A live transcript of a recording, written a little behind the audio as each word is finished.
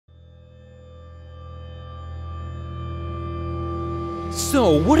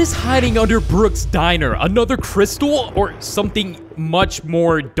So, what is hiding under Brook's diner? Another crystal or something much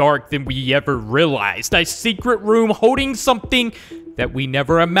more dark than we ever realized? A secret room holding something that we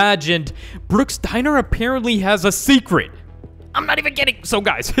never imagined. Brook's diner apparently has a secret. I'm not even kidding. So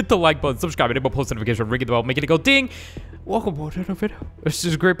guys, hit the like button, subscribe, enable post notification, ring the bell, make it go ding. Welcome to another video. This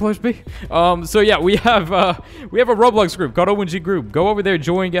is a great place to be. So yeah, we have a Roblox group called ONG group. Go over there,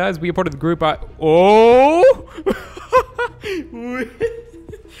 join guys, be a part of the group.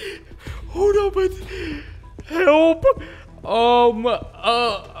 Hold up, help. How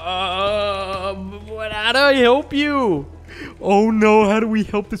do I help you? Oh no, how do we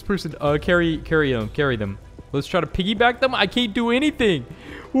help this person? Carry them. Let's try to piggyback them. I can't do anything.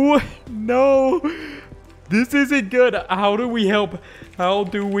 What? No. This isn't good. How do we help? How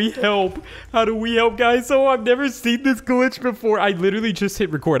do we help? How do we help, guys? So I've never seen this glitch before. I literally just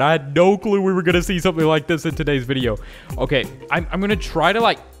hit record. I had no clue we were going to see something like this in today's video. Okay, I'm going to try to,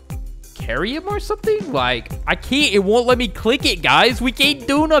 like, carry him or something. Like, I can't. It won't let me click it, guys. We can't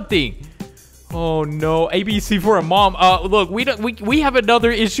do nothing. Oh, no. ABC for a mom. Look, we have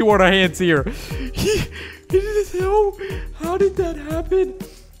another issue on our hands here. How did that happen?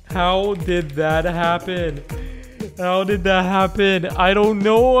 How did that happen? How did that happen? I don't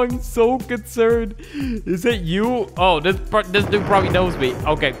know. I'm so concerned. Is it you? Oh, this dude probably knows me.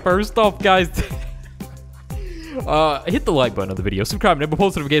 Okay, first off, guys. Hit the like button on the video, subscribe, enable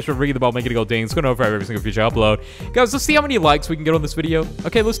post notification, ring the bell, make it go ding. It's going to notify every single future upload. Guys, let's see how many likes we can get on this video.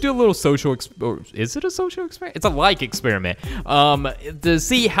 Okay, let's do a little social is it a social experiment? It's a like experiment. To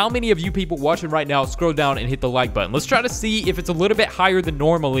see how many of you people watching right now, scroll down and hit the like button. Let's try to see if it's a little bit higher than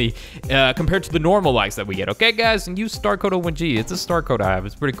normally compared to the normal likes that we get. Okay, guys, and use star code ONG. It's a star code I have.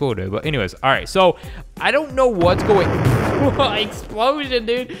 It's pretty cool, dude. But anyways, all right. So I don't know what's going. Explosion,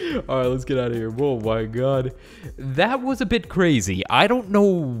 dude. All right, let's get out of here. Oh my god. That was a bit crazy. I don't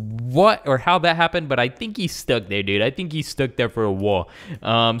know what or how that happened, but I think he's stuck there, dude. I think he's stuck there for a while.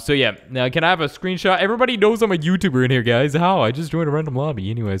 So yeah, now can I have a screenshot? Everybody knows I'm a YouTuber in here, guys. How? I just joined a random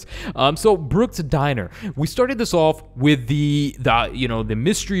lobby. Anyways, so Brook's Diner. We started this off with the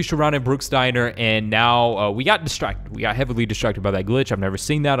mystery surrounding Brook's Diner, and now we got distracted. We got heavily distracted by that glitch. I've never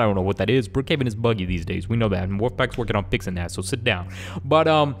seen that. I don't know what that is. BrookHaven is buggy these days. We know that, and Wolfpack's working on fixing that. So sit down. But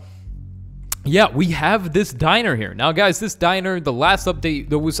yeah, we have this diner here. Now, guys, this diner, the last update,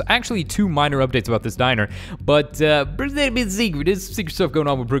 there was actually 2 minor updates about this diner, but there's a bit secret. There's secret stuff going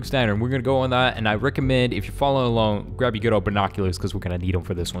on with Brook's Diner, and we're going to go on that, and I recommend, if you're following along, grab your good old binoculars, because we're going to need them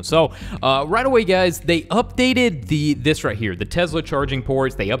for this one. So, right away, guys, they updated this right here, the Tesla charging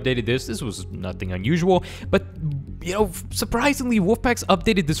ports. They updated this. This was nothing unusual, but you know, surprisingly, Wolfpack's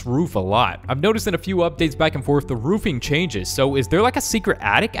updated this roof a lot. I've noticed in a few updates back and forth, the roofing changes. So is there like a secret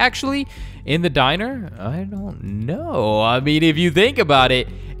attic actually in the diner? I don't know. I mean, if you think about it,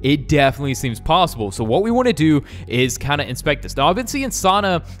 it definitely seems possible. So what we want to do is kind of inspect this. Now, I've been seeing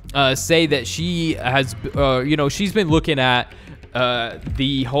Sana say that she has, she's been looking at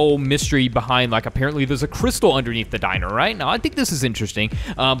the whole mystery behind, like, apparently there's a crystal underneath the diner, right? Now, I think this is interesting,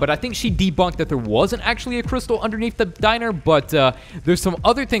 but I think she debunked that there wasn't actually a crystal underneath the diner, but there's some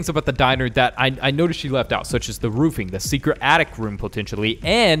other things about the diner that I noticed she left out, such as the roofing, the secret attic room, potentially,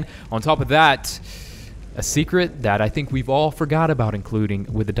 and on top of that, a secret that I think we've all forgot about including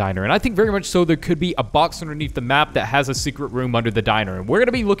with the diner. And I think very much so there could be a box underneath the map that has a secret room under the diner. And we're going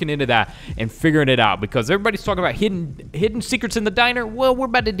to be looking into that and figuring it out because everybody's talking about hidden secrets in the diner. Well, we're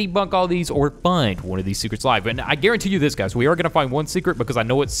about to debunk all these or find one of these secrets live. And I guarantee you this, guys, we are going to find one secret because I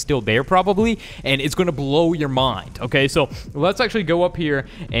know it's still there probably, and it's going to blow your mind. Okay, so let's actually go up here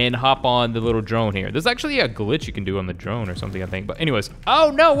and hop on the little drone here. There's actually a glitch you can do on the drone or something, I think. But anyways,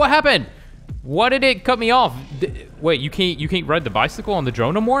 oh no, what happened? Why did it cut me off? Wait, you can't ride the bicycle on the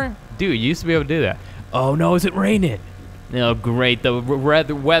drone no more? Dude, you used to be able to do that. Oh no, is it raining? Oh great, the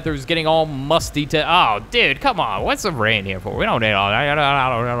weather's getting all musty oh dude, come on, what's the rain here for? We don't need all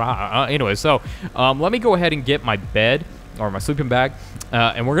that. Anyway, so let me go ahead and get my bed or my sleeping bag.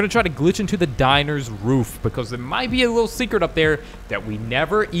 And we're going to try to glitch into the diner's roof because there might be a little secret up there that we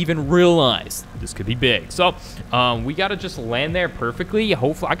never even realized. This could be big. So we got to just land there perfectly.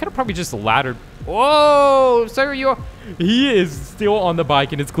 Hopefully, I could have probably just laddered. Whoa, sir, he is still on the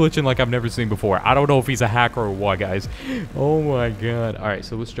bike and it's glitching like I've never seen before. I don't know if he's a hacker or what, guys. Oh my God. All right,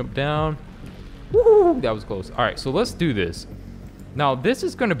 so let's jump down. Woo, that was close. All right, so let's do this. Now, this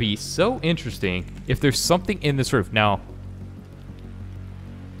is going to be so interesting if there's something in this roof. Now,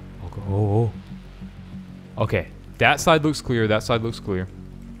 oh, okay, that side looks clear. That side looks clear.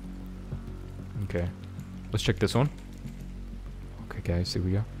 Okay, let's check this one. Okay, guys, here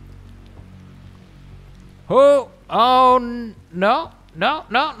we go. Oh, no, No,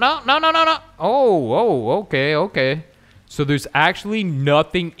 no, no, no, no, no, no. Oh, okay, okay. So there's actually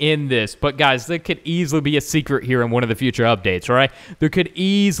nothing in this. But guys, there could easily be a secret here in one of the future updates, right? There could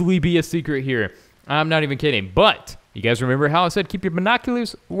easily be a secret here. I'm not even kidding. But you guys remember how I said keep your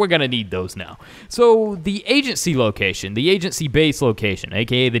binoculars? We're going to need those now. So the agency location, the agency base location,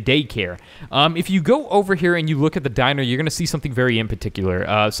 aka the daycare. If you go over here and you look at the diner, you're going to see something very in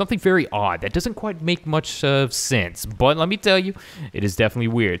particular, something very odd that doesn't quite make much sense. But let me tell you, it is definitely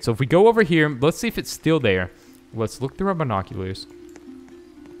weird. So if we go over here, let's see if it's still there. Let's look through our binoculars.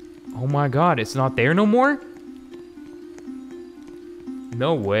 Oh my God, it's not there no more?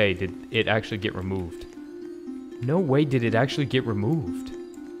 No way did it actually get removed. No way did it actually get removed.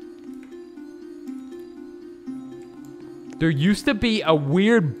 There used to be a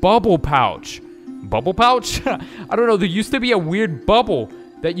weird bubble pouch. Bubble pouch? I don't know. There used to be a weird bubble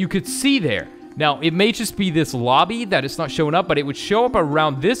that you could see there. Now, it may just be this lobby that it's not showing up, but it would show up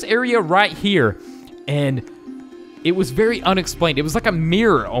around this area right here. And it was very unexplained. It was like a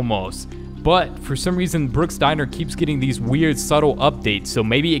mirror almost. But for some reason, Brook's Diner keeps getting these weird, subtle updates. So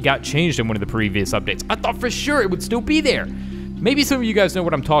maybe it got changed in one of the previous updates. I thought for sure it would still be there. Maybe some of you guys know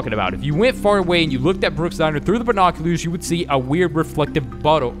what I'm talking about. If you went far away and you looked at Brook's Diner through the binoculars, you would see a weird reflective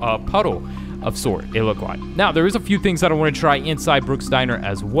puddle of sort, it looked like. Now, there is a few things that I want to try inside Brook's Diner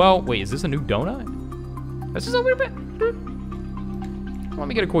as well. Wait, is this a new donut? This is a weird bit. Let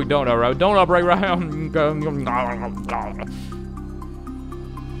me get a quick donut, right? Donut break right now.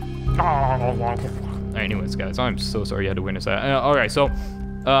 Anyways, guys, I'm so sorry you had to witness that. All right, so,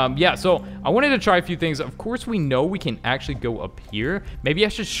 yeah, so I wanted to try a few things. Of course, we know we can actually go up here. Maybe I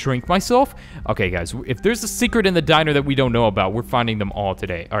should shrink myself. Okay, guys, if there's a secret in the diner that we don't know about, we're finding them all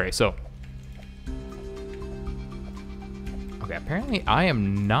today. All right, so. Okay, apparently I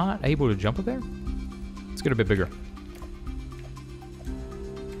am not able to jump up there. Let's get a bit bigger.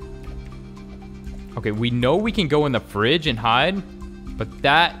 Okay, we know we can go in the fridge and hide, but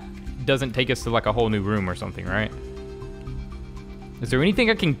that doesn't take us to like a whole new room or something, right? Is there anything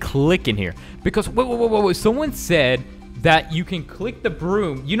I can click in here? Because, whoa, someone said that you can click the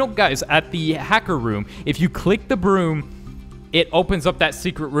broom. You know, guys, at the hacker room, if you click the broom, it opens up that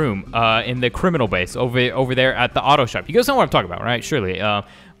secret room in the criminal base over there at the auto shop. You guys know what I'm talking about, right? Surely.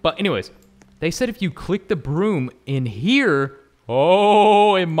 But anyways, they said if you click the broom in here,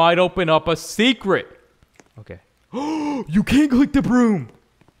 oh, it might open up a secret. Okay. Oh, you can't click the broom.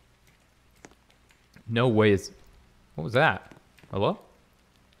 No way. What was that? Hello?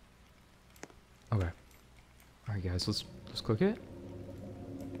 Okay. All right, guys, let's click it.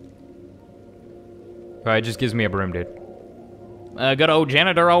 All right, it just gives me a broom, dude. Good old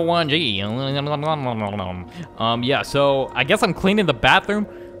janitor 01G. Yeah, so I guess I'm cleaning the bathroom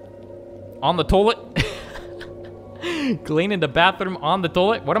on the toilet. Cleaning the bathroom on the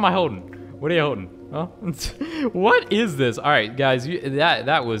toilet. What am I holding? What are you holding? Huh? What is this? All right, guys,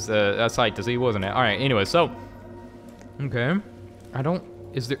 that was a sight to see, wasn't it? All right, anyway, so okay.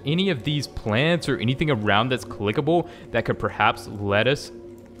 Is there any of these plants or anything around that's clickable that could perhaps let us?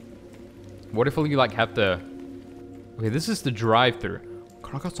 What if we like have to? Okay, this is the drive-through.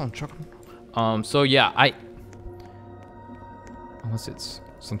 Can I get some chicken? So yeah, unless it's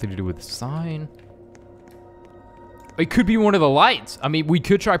something to do with the sign. It could be one of the lights. I mean, we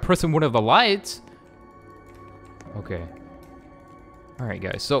could try pressing one of the lights. Okay. All right,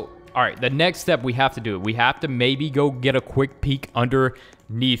 guys. So, all right, the next step, we have to do it. We have to maybe go get a quick peek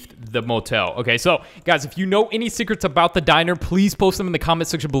underneath the motel. Okay, so, guys, if you know any secrets about the diner, please post them in the comment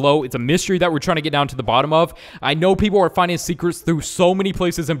section below. It's a mystery that we're trying to get down to the bottom of. I know people are finding secrets through so many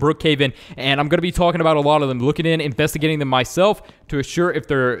places in BrookHaven, and I'm going to be talking about a lot of them, looking in, investigating them myself to assure if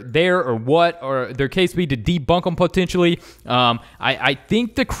they're there or what, or their case be to debunk them potentially. I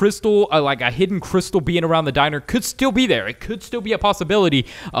think the crystal, like a hidden crystal being around the diner could still be there. It could still be a possibility,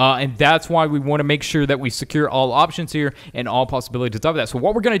 and that's why we want to make sure that we secure all options here and all possibilities of that. So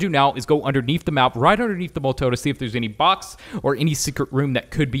what we're going to do now is go underneath the map, right underneath the motel, to see if there's any box or any secret room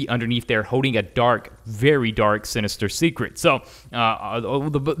that could be underneath there holding a dark, very dark, sinister secret. So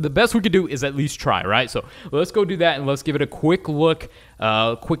the best we could do is at least try, right? So let's go do that, and let's give it a quick look,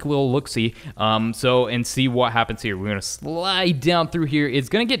 quick little look-see, and see what happens here. We're going to slide down through here. It's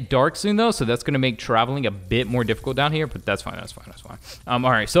going to get dark soon, though, so that's going to make traveling a bit more difficult down here, but that's fine, that's fine, that's fine.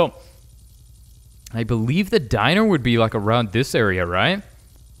 All right, so I believe the diner would be like around this area, right?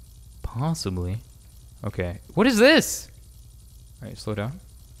 Possibly. Okay. What is this? All right, slow down.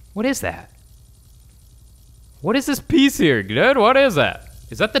 What is that? What is this piece here, dude? What is that?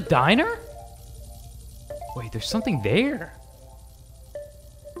 Is that the diner? Wait, there's something there.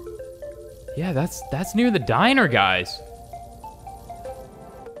 Yeah, that's near the diner, guys.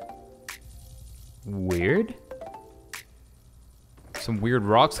 some weird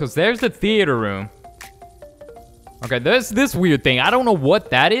rocks, because there's the theater room. Okay, there's this weird thing. I don't know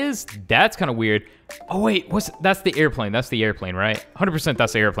what that is. That's kind of weird. Oh, wait, that's the airplane. That's the airplane, right? 100%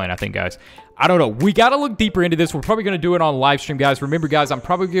 that's the airplane, I think, guys. I don't know. We got to look deeper into this. We're probably going to do it on live stream, guys. Remember, guys, I'm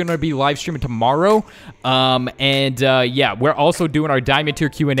probably going to be live streaming tomorrow. Yeah, we're also doing our Diamond Tier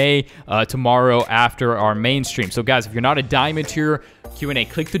Q&A tomorrow after our main stream. So, guys, if you're not a Diamond Tier Q&A,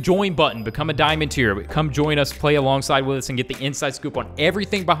 click the join button, become a Diamond Tier, come join us, play alongside with us, and get the inside scoop on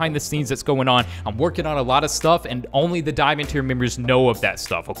everything behind the scenes that's going on. I'm working on a lot of stuff, and only the Diamond Tier members know of that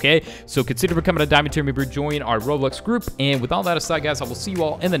stuff, okay? So consider becoming a Diamond Tier member, join our Roblox group, and with all that aside, guys, I will see you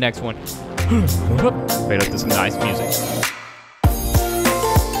all in the next one. Fade up to some nice music.